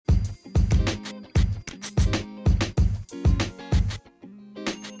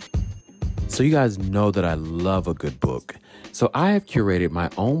So you guys know that I love a good book. So I have curated my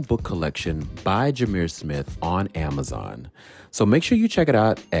own book collection by Jameer Smith on Amazon. So make sure you check it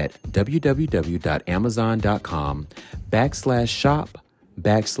out at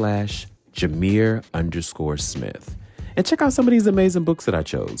www.amazon.com/shop/Jameer_Smith. And check out some of these amazing books that I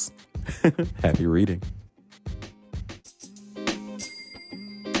chose. Happy reading.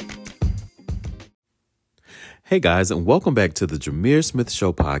 Hey guys, and welcome back to the Jameer Smith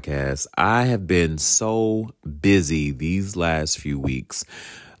Show podcast. I have been so busy these last few weeks.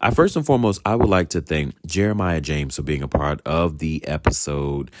 First and foremost, I would like to thank Jeremiah James for being a part of the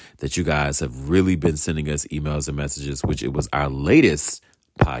episode that you guys have really been sending us emails and messages, which it was our latest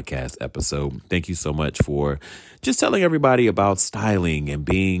podcast episode. Thank you so much for just telling everybody about styling and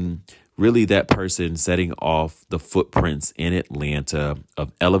being really that person setting off the footprints in Atlanta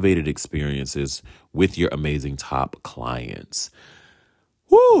of elevated experiences with your amazing top clients.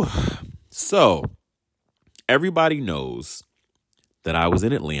 Woo! So everybody knows that I was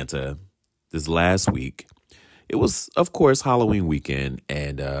in Atlanta this last week. It was, of course, Halloween weekend,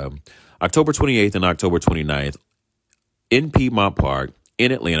 and October 28th and October 29th in Piedmont Park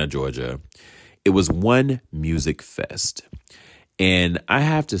in Atlanta, Georgia. It was One MusicFest. And I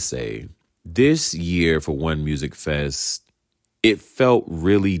have to say, this year for One MusicFest, it felt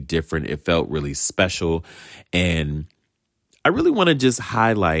really different. It felt really special. And I really want to just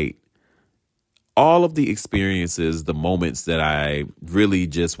highlight all of the experiences, the moments that I really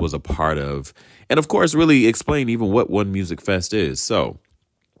just was a part of. And of course, really explain even what One MusicFest is. So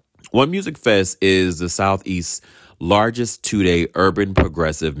One MusicFest is the Southeast's largest 2-day urban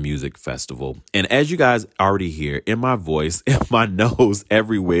progressive music festival. And as you guys already hear in my voice, in my nose,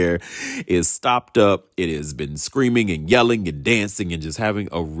 everywhere is stopped up. It has been screaming and yelling and dancing and just having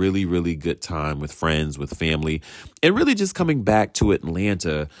a really, really good time with friends, with family, and really just coming back to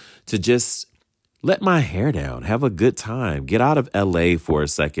Atlanta to just let my hair down, have a good time, get out of LA for a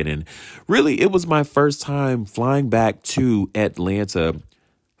second. And really, it was my first time flying back to Atlanta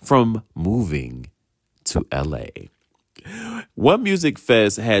from moving to LA. One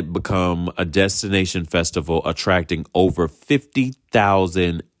MusicFest had become a destination festival attracting over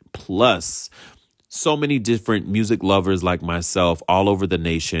 50,000 plus. So many different music lovers like myself all over the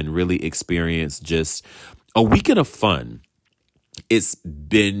nation really experienced just a weekend of fun. It's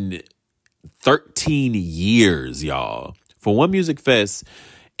been 13 years, y'all, for One MusicFest,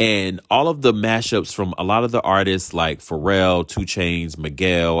 and all of the mashups from a lot of the artists like Pharrell, 2 Chainz,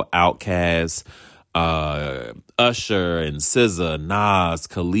 Miguel, Outkast, Usher and SZA, Nas,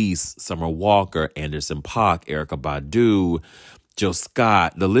 Khalees, Summer Walker, Anderson .Paak, Erykah Badu, Jill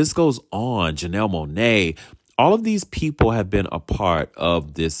Scott. The list goes on. Janelle Monáe. All of these people have been a part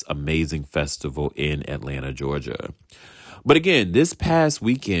of this amazing festival in Atlanta, Georgia. But again, this past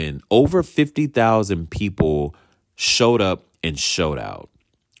weekend, over 50,000 people showed up and showed out.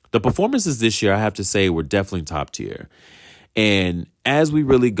 The performances this year, I have to say, were definitely top tier. And as we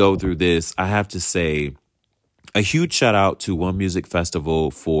really go through this, I have to say a huge shout out to One Music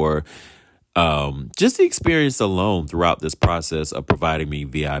Festival for just the experience alone throughout this process of providing me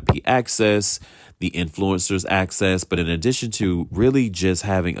VIP access, the influencers access, but in addition to really just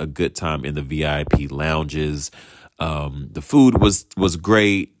having a good time in the VIP lounges. The food was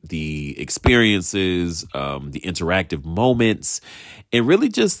great, the experiences, the interactive moments, and really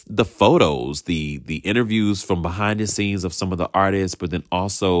just the photos, the interviews from behind the scenes of some of the artists, but then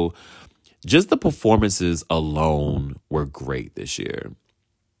also just the performances alone were great this year.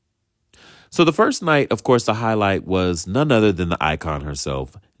 So the first night, of course, the highlight was none other than the icon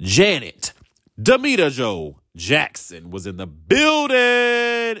herself, Janet Damita Jo Jackson was in the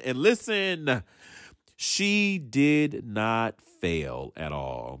building. And listen, she did not fail at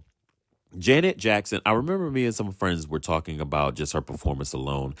all. Janet Jackson, I remember me and some friends were talking about just her performance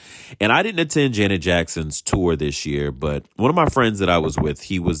alone. And I didn't attend Janet Jackson's tour this year, but one of my friends that I was with,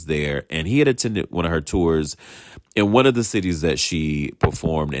 he was there and he had attended one of her tours in one of the cities that she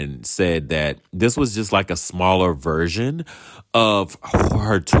performed and said that this was just like a smaller version of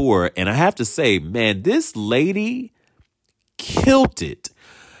her tour. And I have to say, man, this lady killed it.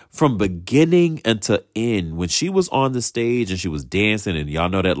 From beginning until end, when she was on the stage and she was dancing, and y'all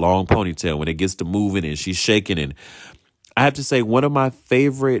know that long ponytail when it gets to moving and she's shaking. And I have to say, one of my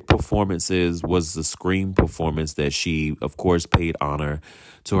favorite performances was the Scream performance that she, of course, paid honor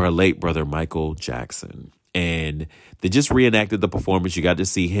to her late brother, Michael Jackson. And they just reenacted the performance. You got to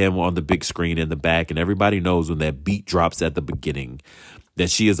see him on the big screen in the back. And everybody knows when that beat drops at the beginning that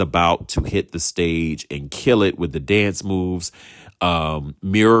she is about to hit the stage and kill it with the dance moves.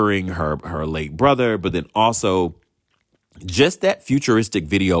 Mirroring her late brother, but then also Just that futuristic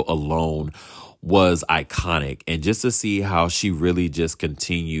video alone was iconic. And just to see how she really just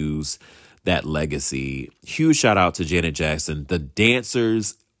continues that legacy. Huge shout out to Janet Jackson. The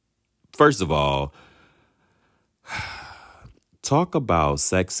dancers, first of all, talk about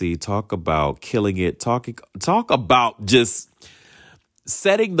sexy, talk about killing it, talk about just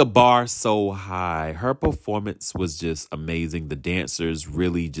setting the bar so high. Her performance was just amazing. The dancers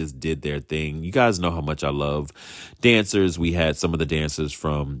really just did their thing. You guys know how much I love dancers. We had some of the dancers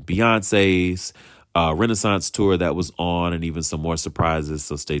from Beyonce's Renaissance tour that was on, and even some more surprises,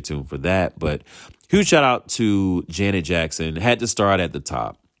 so stay tuned for that. But huge shout out to Janet Jackson. Had to start at the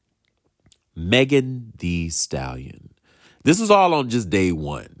top. Megan Thee Stallion. This was all on just day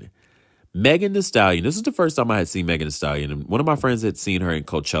one. Megan Thee Stallion. This is the first time I had seen Megan Thee Stallion. And one of my friends had seen her in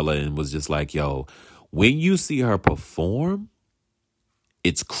Coachella and was just like, yo, when you see her perform,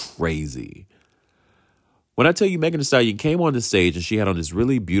 it's crazy. When I tell you Megan Thee Stallion came on the stage and she had on this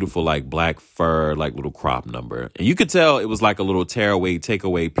really beautiful like black fur, like little crop number. And you could tell it was like a little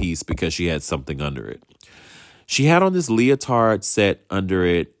takeaway piece because she had something under it. She had on this leotard set under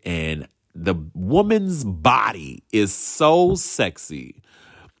it, and the woman's body is so sexy.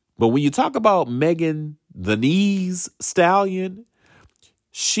 But when you talk about Megan the Knees Stallion,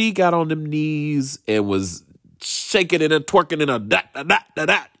 she got on them knees and was shaking it and twerking and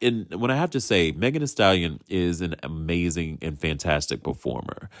da. And when I have to say, Megan Thee Stallion is an amazing and fantastic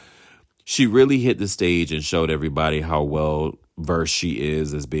performer. She really hit the stage and showed everybody how well versed she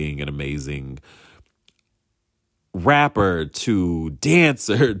is as being an amazing rapper to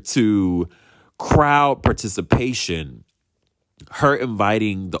dancer to crowd participation. Her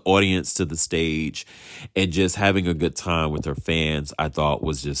inviting the audience to the stage and just having a good time with her fans, I thought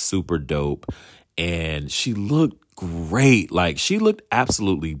was just super dope. And she looked great. Like, she looked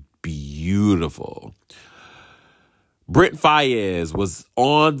absolutely beautiful. Brent Faiyaz was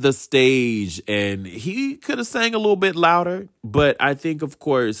on the stage and he could have sang a little bit louder, but I think, of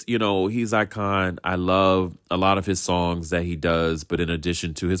course, you know, he's icon. I love a lot of his songs that he does, but in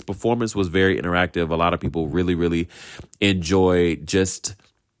addition to his performance was very interactive. A lot of people really, really enjoyed just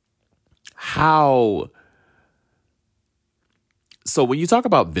how. So when you talk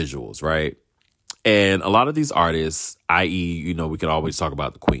about visuals, right? And a lot of these artists, i.e., you know, we could always talk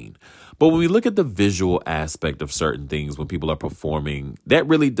about the Queen. But when we look at the visual aspect of certain things when people are performing, that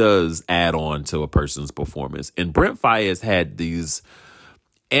really does add on to a person's performance. And Brent Faiyaz had these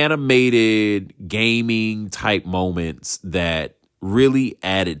animated gaming type moments that really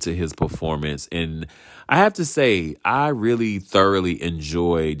added to his performance. And I have to say, I really thoroughly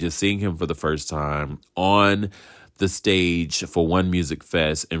enjoyed just seeing him for the first time on the stage for One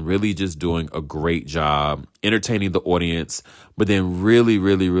MusicFest and really just doing a great job entertaining the audience, but then really,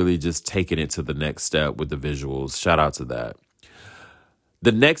 really, really just taking it to the next step with the visuals. Shout out to that.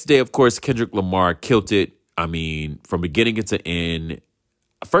 The next day, of course, Kendrick Lamar killed it. I mean, from beginning to end.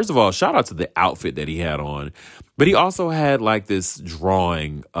 First of all, shout out to the outfit that he had on, but he also had like this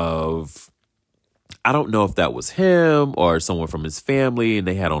drawing of, I don't know if that was him or someone from his family, and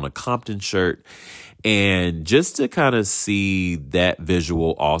they had on a Compton shirt. And just to kind of see that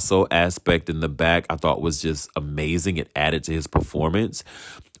visual also aspect in the back, I thought was just amazing. It added to his performance.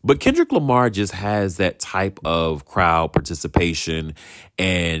 But Kendrick Lamar just has that type of crowd participation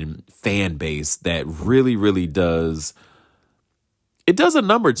and fan base that really, really does. It does a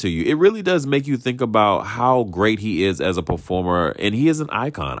number to you. It really does make you think about how great he is as a performer. And he is an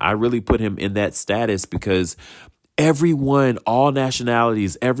icon. I really put him in that status because everyone, all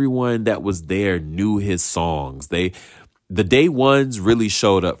nationalities, everyone that was there knew his songs. The day ones really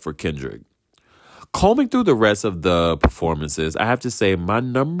showed up for Kendrick. Combing through the rest of the performances, I have to say my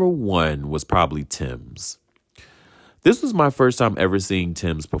number one was probably Tim's. This was my first time ever seeing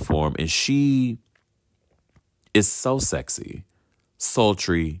Tim's perform, and she is so sexy,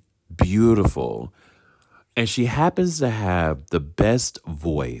 sultry, beautiful, and she happens to have the best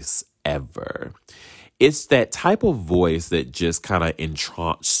voice ever. It's that type of voice that just kind of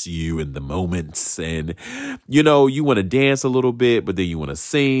entrances you in the moments. And, you know, you want to dance a little bit, but then you want to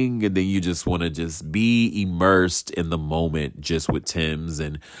sing. And then you just want to just be immersed in the moment just with Tim's.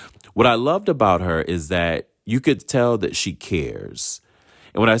 And what I loved about her is that you could tell that she cares.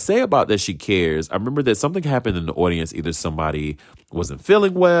 And when I say about that she cares, I remember that something happened in the audience. Either somebody wasn't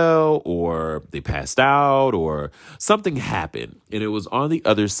feeling well or they passed out or something happened. And it was on the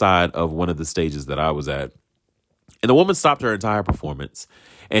other side of one of the stages that I was at. And the woman stopped her entire performance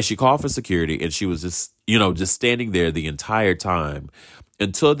and she called for security. And she was just, you know, just standing there the entire time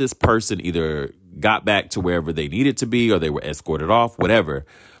until this person either got back to wherever they needed to be or they were escorted off, whatever.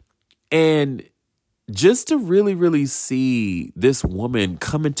 And just to really, really see this woman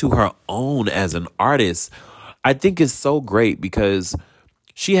come into her own as an artist, I think is so great because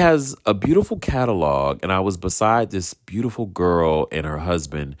she has a beautiful catalog. And I was beside this beautiful girl and her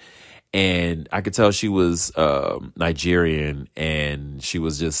husband, and I could tell she was Nigerian, and she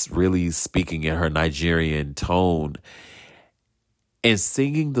was just really speaking in her Nigerian tone and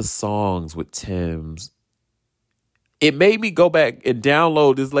singing the songs with Tim's. It made me go back and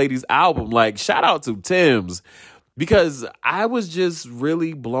download this lady's album. Like, shout out to Tim's, because I was just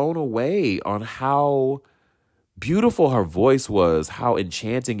really blown away on how beautiful her voice was, how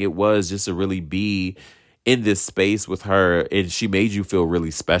enchanting it was just to really be in this space with her. And she made you feel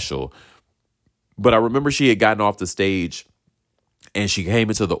really special. But I remember she had gotten off the stage and she came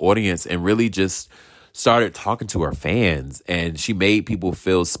into the audience and really just started talking to her fans, and she made people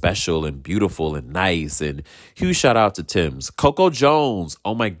feel special and beautiful and nice. And huge shout out to Tim's. Coco Jones,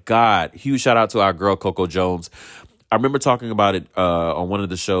 oh my God, huge shout out to our girl Coco Jones. I remember talking about it on one of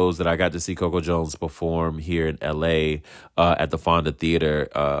the shows that I got to see Coco Jones perform here in LA at the Fonda Theater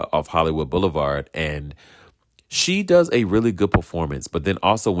off Hollywood Boulevard. And she does a really good performance, but then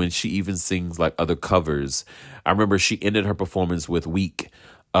also when she even sings like other covers. I remember she ended her performance with Weak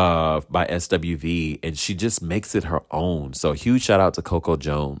by SWV, and she just makes it her own. So huge shout out to Coco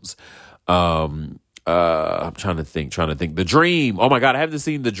Jones. I'm trying to think. The Dream. Oh my God, I haven't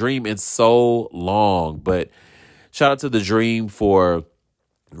seen The Dream in so long, but shout out to The Dream for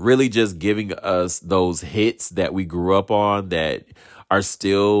really just giving us those hits that we grew up on that are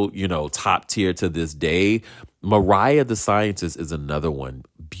still, top tier to this day. Mariah the Scientist is another one.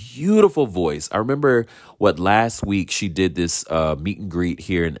 Beautiful voice. I remember last week she did this meet and greet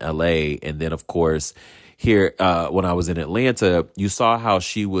here in LA. And then, of course, here when I was in Atlanta, you saw how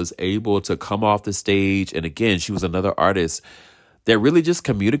she was able to come off the stage. And again, she was another artist that really just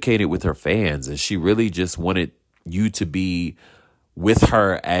communicated with her fans. And she really just wanted you to be with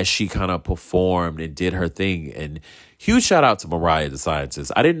her as she kind of performed and did her thing. And huge shout out to Mariah the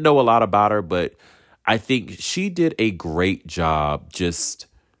Scientist. I didn't know a lot about her, but I think she did a great job just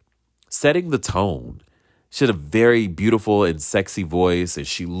setting the tone. She had a very beautiful and sexy voice, and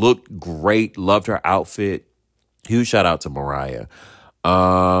she looked great. Loved her outfit. Huge shout out to Mariah.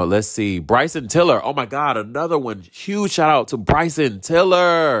 Let's see. Bryson Tiller. Oh my God, another one. Huge shout out to Bryson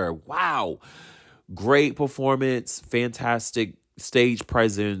Tiller. Wow. Great performance. Fantastic stage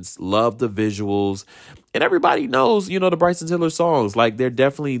presence. Love the visuals. And everybody knows, the Bryson Tiller songs. Like, they're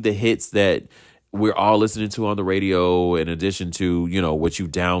definitely the hits that we're all listening to on the radio, in addition to, what you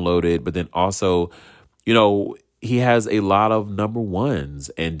downloaded. But then also, he has a lot of number ones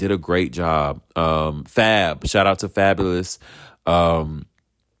and did a great job. Fab, shout out to Fabulous.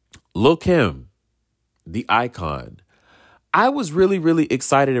 Lil' Kim, the icon. I was really, really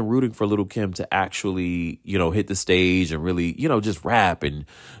excited and rooting for Lil' Kim to actually, hit the stage and really, just rap and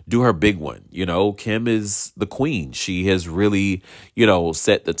do her big one. Kim is the queen. She has really,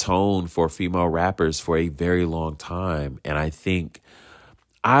 set the tone for female rappers for a very long time. And I think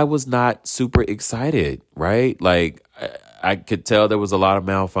I was not super excited, right? Like, I could tell there was a lot of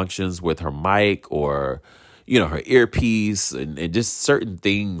malfunctions with her mic or, her earpiece, and just certain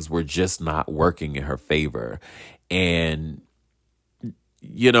things were just not working in her favor. And,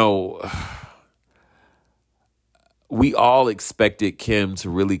 we all expected Kim to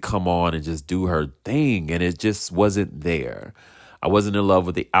really come on and just do her thing, and it just wasn't there. I wasn't in love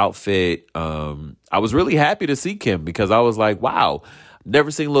with the outfit. I was really happy to see Kim because I was like, wow,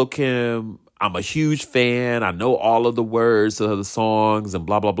 never seen Lil' Kim. I'm a huge fan. I know all of the words of the songs and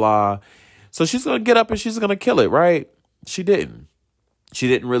blah, blah, blah. So she's going to get up and she's going to kill it, right? She didn't. She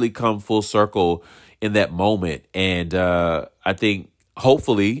didn't really come full circle in that moment. And I think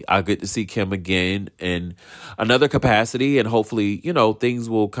hopefully I get to see Kim again in another capacity, and hopefully, things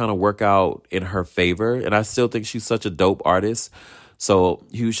will kind of work out in her favor. And I still think she's such a dope artist. So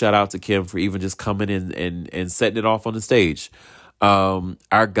huge shout out to Kim for even just coming in and setting it off on the stage.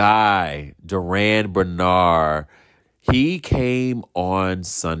 Our guy, Duran Bernard, he came on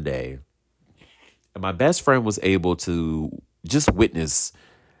Sunday. And my best friend was able to just witness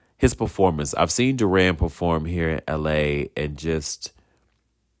his performance. I've seen Duran perform here in LA, and just,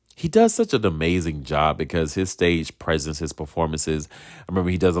 he does such an amazing job because his stage presence, his performances, I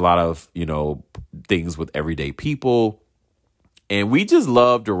remember he does a lot of, things with everyday people. And we just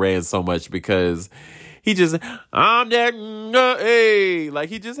love Duran so much because he just, I'm that, hey, like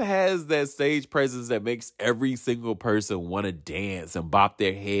he just has that stage presence that makes every single person want to dance and bop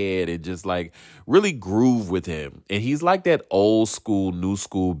their head and just like really groove with him. And he's like that old school, new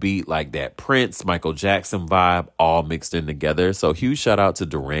school beat, like that Prince, Michael Jackson vibe, all mixed in together. So huge shout out to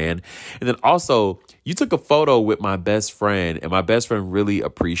Duran. And then also, you took a photo with my best friend, and my best friend really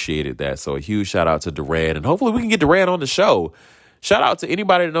appreciated that. So a huge shout out to Duran, and hopefully we can get Duran on the show. Shout out to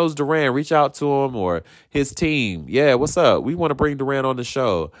anybody that knows Duran. Reach out to him or his team. Yeah, what's up? We want to bring Duran on the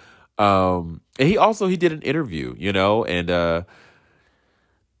show. And he did an interview, and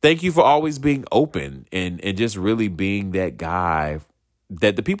thank you for always being open and just really being that guy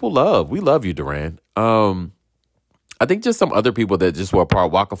that the people love. We love you, Duran. I think just some other people that just were a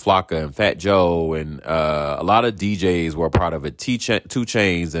part, Waka Flocka and Fat Joe, and a lot of DJs were a part of it. 2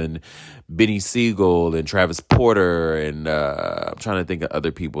 Chainz and Benny Siegel and Travis Porter, and I'm trying to think of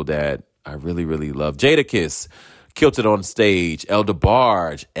other people that I really, really love. Jadakiss killed it on stage. El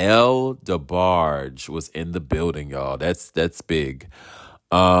DeBarge was in the building, y'all. That's big.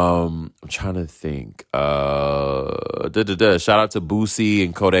 I'm trying to think. Shout out to Boosie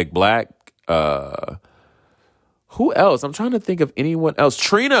and Kodak Black. Who else? I'm trying to think of anyone else.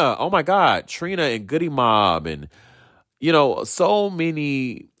 Trina. Oh my God. Trina and Goody Mob. And, so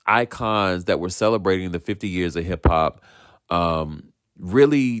many icons that were celebrating the 50 years of hip hop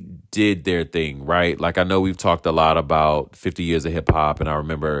really did their thing, right? Like, I know we've talked a lot about 50 years of hip hop, and I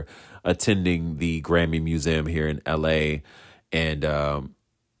remember attending the Grammy Museum here in LA. And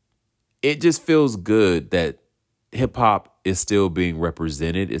it just feels good that hip hop is still being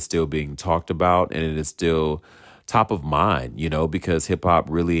represented, it's still being talked about, and it is still top of mind, because hip hop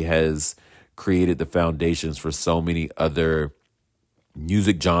really has created the foundations for so many other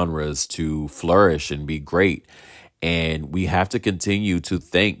music genres to flourish and be great. And we have to continue to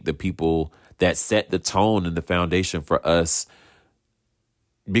thank the people that set the tone and the foundation for us,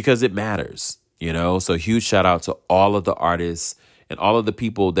 because it matters, So huge shout out to all of the artists and all of the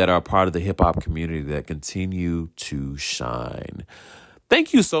people that are part of the hip hop community that continue to shine.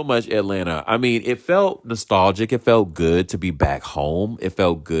 Thank you so much, Atlanta. I mean, it felt nostalgic. It felt good to be back home. It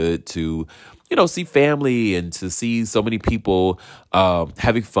felt good to, see family and to see so many people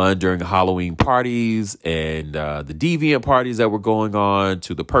having fun during Halloween parties and the deviant parties that were going on,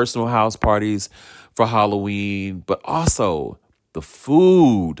 to the personal house parties for Halloween, but also the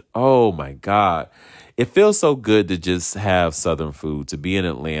food. Oh my God. It feels so good to just have Southern food, to be in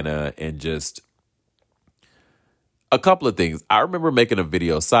Atlanta and just a couple of things. I remember making a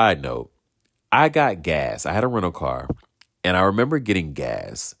video, side note. I got gas. I had a rental car, and I remember getting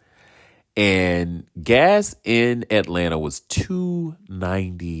gas. And gas in Atlanta was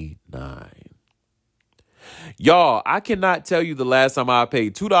 $2.99. Y'all, I cannot tell you the last time I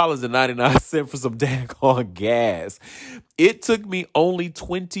paid $2.99 for some daggone gas. It took me only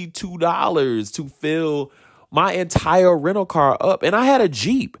 $22 to fill my entire rental car up. And I had a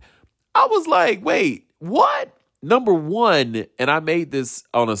Jeep. I was like, wait, what? Number one, and I made this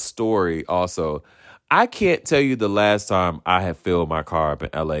on a story also, I can't tell you the last time I have filled my car up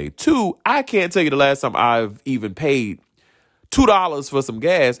in LA. 2, I can't tell you the last time I've even paid $2 for some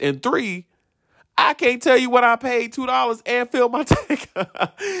gas. And 3, I can't tell you when I paid $2 and filled my tank.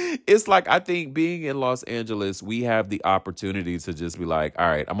 It's like, I think being in Los Angeles, we have the opportunity to just be like, all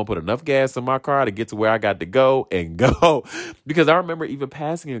right, I'm going to put enough gas in my car to get to where I got to go and go. Because I remember even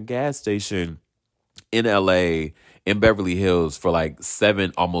passing a gas station in LA, in Beverly Hills, for like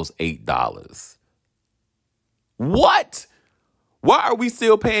 $7, almost $8. What? Why are we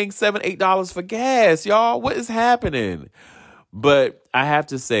still paying $7, $8 for gas, y'all? What is happening? But I have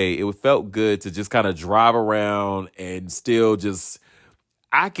to say, it felt good to just kind of drive around and still just,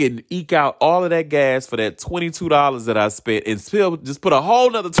 I can eke out all of that gas for that $22 that I spent and still just put a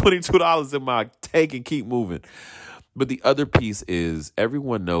whole nother $22 in my tank and keep moving. But the other piece is,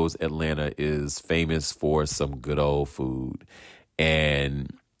 everyone knows Atlanta is famous for some good old food.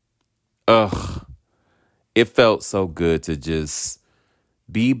 And, it felt so good to just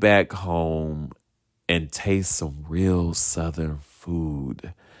be back home and taste some real Southern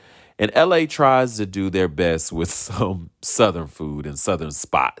food. And LA tries to do their best with some Southern food and Southern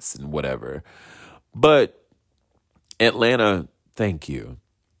spots and whatever. But Atlanta, thank you.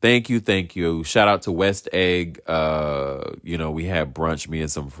 Thank you, thank you. Shout out to West Egg. We had brunch, me and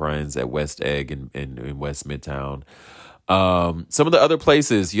some friends at West Egg in West Midtown. Some of the other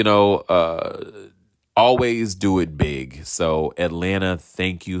places, always do it big. So Atlanta,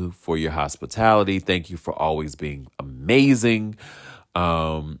 thank you for your hospitality. Thank you for always being amazing.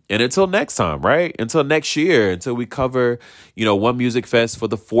 And until next time, right? Until next year, until we cover, One Music Fest for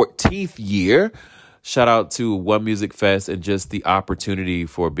the 14th year. Shout out to One Music Fest and just the opportunity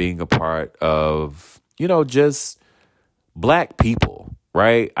for being a part of, just Black people,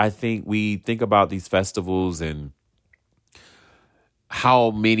 right? I think we think about these festivals and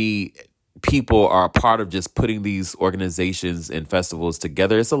how many people are a part of just putting these organizations and festivals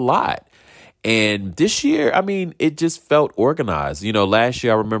together. It's a lot. And this year, I mean, it just felt organized. Last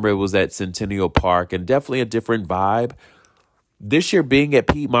year, I remember it was at Centennial Park and definitely a different vibe. This year being at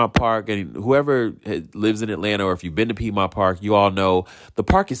Piedmont Park, and whoever lives in Atlanta, or if you've been to Piedmont Park, you all know the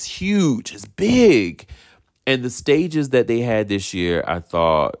park is huge. It's big. And the stages that they had this year, I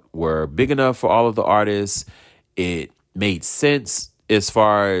thought were big enough for all of the artists. It made sense as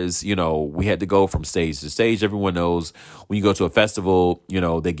far as, we had to go from stage to stage. Everyone knows when you go to a festival,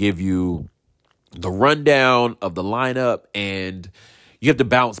 they give you the rundown of the lineup and you have to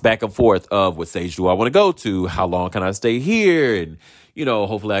bounce back and forth of what stage do I want to go to? How long can I stay here? And,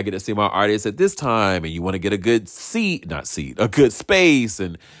 hopefully I get to see my artists at this time. And you want to get a good a good space.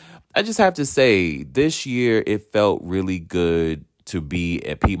 And I just have to say, this year, it felt really good to be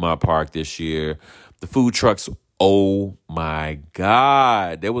at Piedmont Park this year. The food trucks, oh my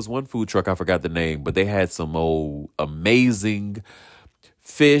God. There was one food truck, I forgot the name, but they had some amazing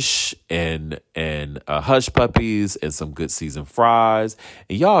fish and hush puppies and some good seasoned fries.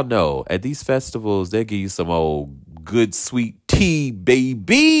 And y'all know, at these festivals, they give you some good sweet tea,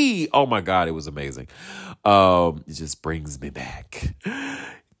 baby. Oh my God, it was amazing. It just brings me back.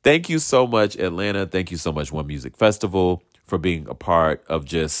 Thank you so much, Atlanta. Thank you so much, One Music Festival, for being a part of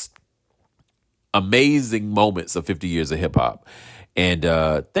just amazing moments of 50 years of hip hop. And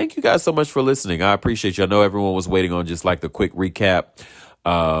thank you guys so much for listening. I appreciate you. I know everyone was waiting on just like the quick recap.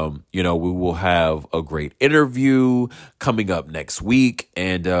 We will have a great interview coming up next week.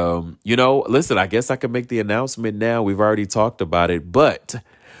 And, listen, I guess I can make the announcement now. We've already talked about it, but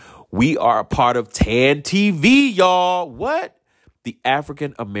we are a part of TAN TV, y'all. What? The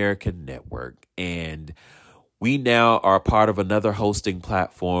African American Network. And we now are a part of another hosting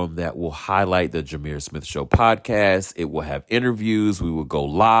platform that will highlight the Jameer Smith Show podcast. It will have interviews. We will go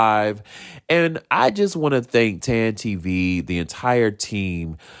live. And I just want to thank TAN TV, the entire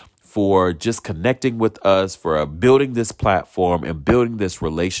team, for just connecting with us, for building this platform and building this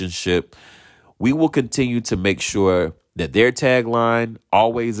relationship. We will continue to make sure that their tagline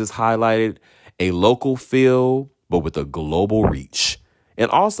always is highlighted, a local feel, but with a global reach.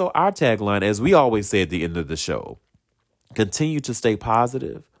 And also our tagline, as we always say at the end of the show, continue to stay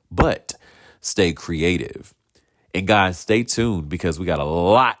positive, but stay creative. And guys, stay tuned because we got a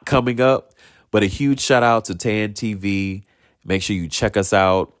lot coming up. But a huge shout out to TAN TV. Make sure you check us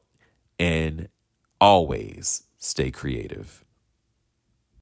out and always stay creative.